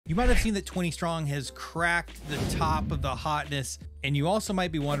You might have seen that 20 Strong has cracked the top of the hotness, and you also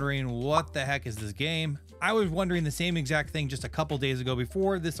might be wondering, what the heck is this game? I was wondering the same exact thing just a couple days ago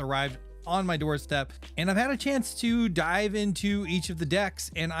before this arrived on my doorstep, and I've had a chance to dive into each of the decks,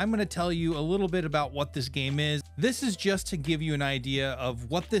 and I'm going to tell you a little bit about what this game is. This is just to give you an idea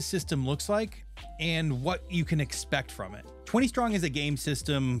of what this system looks like and what you can expect from it. 20 Strong is a game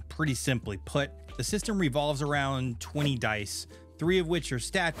system, pretty simply put. The system revolves around 20 dice, 3 of which are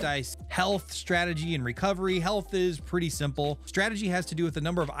stat dice: health, strategy, and recovery. Health is pretty simple. Strategy has to do with the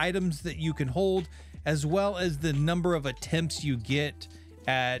number of items that you can hold, as well as the number of attempts you get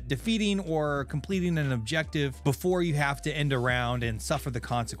at defeating or completing an objective before you have to end a round and suffer the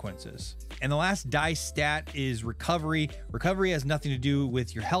consequences. And the last dice stat is recovery. Recovery has nothing to do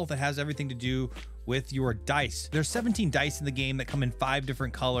with your health. It has everything to do with your dice. There's 17 dice in the game that come in 5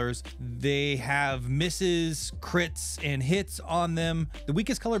 different colors. They have misses, crits, and hits on them. The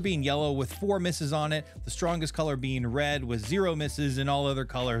weakest color being yellow with 4 misses on it. The strongest color being red with 0 misses, and all other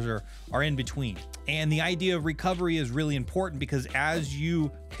colors are in between. And the idea of recovery is really important because as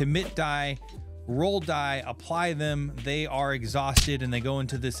you commit die, roll die, apply them, they are exhausted and they go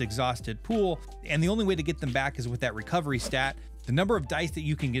into this exhausted pool. And the only way to get them back is with that recovery stat. The number of dice that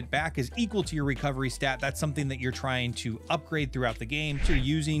you can get back is equal to your recovery stat. That's something that you're trying to upgrade throughout the game. You're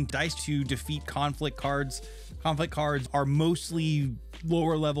using dice to defeat conflict cards. Conflict cards are mostly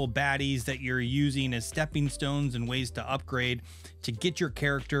lower level baddies that you're using as stepping stones and ways to upgrade to get your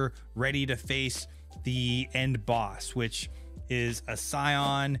character ready to face the end boss, which is a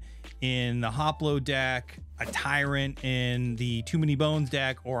Scion in the Hoplo deck, a Tyrant in the Too Many Bones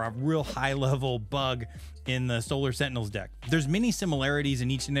deck, or a real high level bug in the Solar Sentinels deck. There's many similarities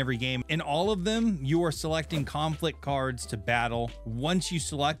in each and every game. In all of them, you are selecting conflict cards to battle. Once you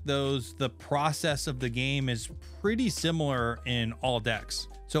select those, the process of the game is pretty similar in all decks.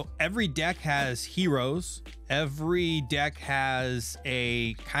 So every deck has heroes. Every deck has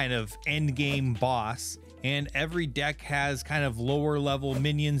a kind of end game boss. And every deck has kind of lower level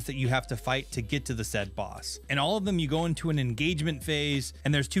minions that you have to fight to get to the said boss. And all of them, you go into an engagement phase,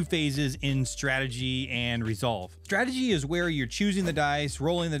 and there's 2 phases in strategy and resolve. Strategy is where you're choosing the dice,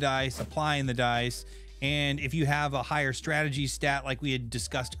 rolling the dice, applying the dice. And if you have a higher strategy stat, like we had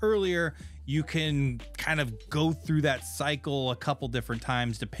discussed earlier, you can kind of go through that cycle a couple different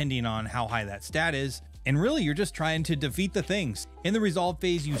times depending on how high that stat is. And really, you're just trying to defeat the things. In the resolve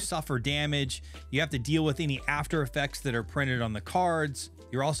phase, you suffer damage. You have to deal with any after effects that are printed on the cards.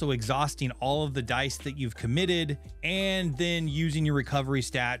 You're also exhausting all of the dice that you've committed, and then using your recovery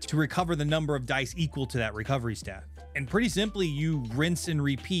stat to recover the number of dice equal to that recovery stat. And pretty simply, you rinse and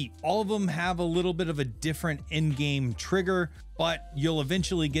repeat. All of them have a little bit of a different in-game trigger, but you'll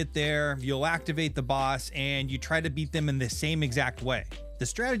eventually get there. You'll activate the boss, and you try to beat them in the same exact way. The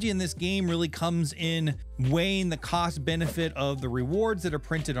strategy in this game really comes in weighing the cost benefit of the rewards that are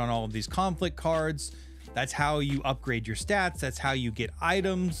printed on all of these conflict cards. That's how you upgrade your stats. That's how you get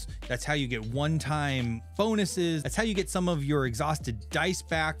items. That's how you get one-time bonuses. That's how you get some of your exhausted dice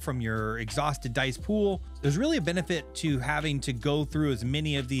back from your exhausted dice pool. There's really a benefit to having to go through as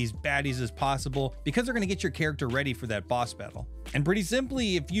many of these baddies as possible because they're going to get your character ready for that boss battle. And pretty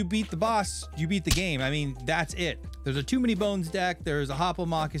simply, if you beat the boss, you beat the game. I mean, that's it. There's a Too Many Bones deck, there's a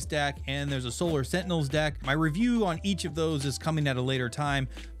Hoplomachus deck, and there's a Solar Sentinels deck. My review on each of those is coming at a later time,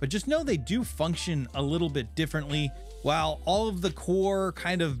 but just know they do function a little bit differently. While all of the core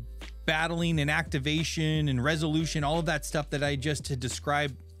kind of battling and activation and resolution, all of that stuff that I just had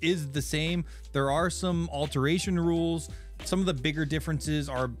described is the same, there are some alteration rules. Some of the bigger differences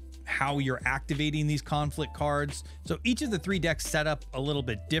are how you're activating these conflict cards. So each of the 3 decks set up a little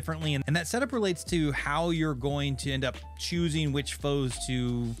bit differently, and that setup relates to how you're going to end up choosing which foes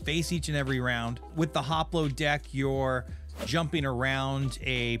to face each and every round. With the Hoplo deck, you're jumping around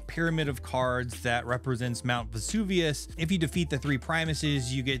a pyramid of cards that represents Mount Vesuvius. If you defeat the 3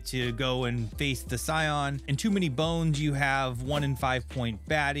 Primuses, you get to go and face the Scion. In Too Many Bones, you have 1 and 5 point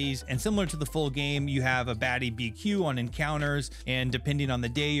baddies, and similar to the full game, you have a baddie BQ on encounters, and depending on the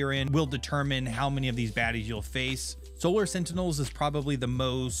day you're in, will determine how many of these baddies you'll face. Solar Sentinels is probably the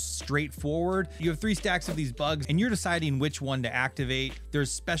most straightforward. You have 3 stacks of these bugs, and you're deciding which one to activate.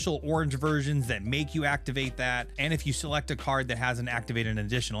 There's special orange versions that make you activate that, and if you select a card that hasn't activated an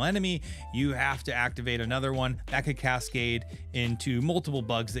additional enemy, you have to activate another one. That could cascade into multiple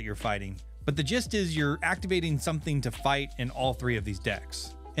bugs that you're fighting. But the gist is you're activating something to fight in all 3 of these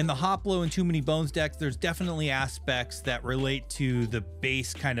decks. In the Hoplo and Too Many Bones decks, there's definitely aspects that relate to the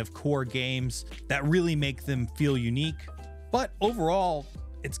base kind of core games that really make them feel unique. But overall,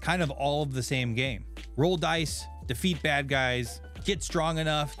 it's kind of all of the same game. Roll dice, defeat bad guys, get strong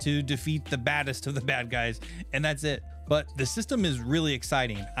enough to defeat the baddest of the bad guys, and that's it. But the system is really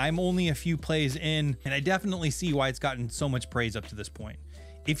exciting. I'm only a few plays in, and I definitely see why it's gotten so much praise up to this point.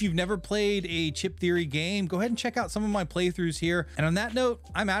 If you've never played a chip theory game, go ahead and check out some of my playthroughs here. And on that note,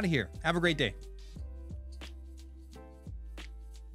 I'm out of here. Have a great day.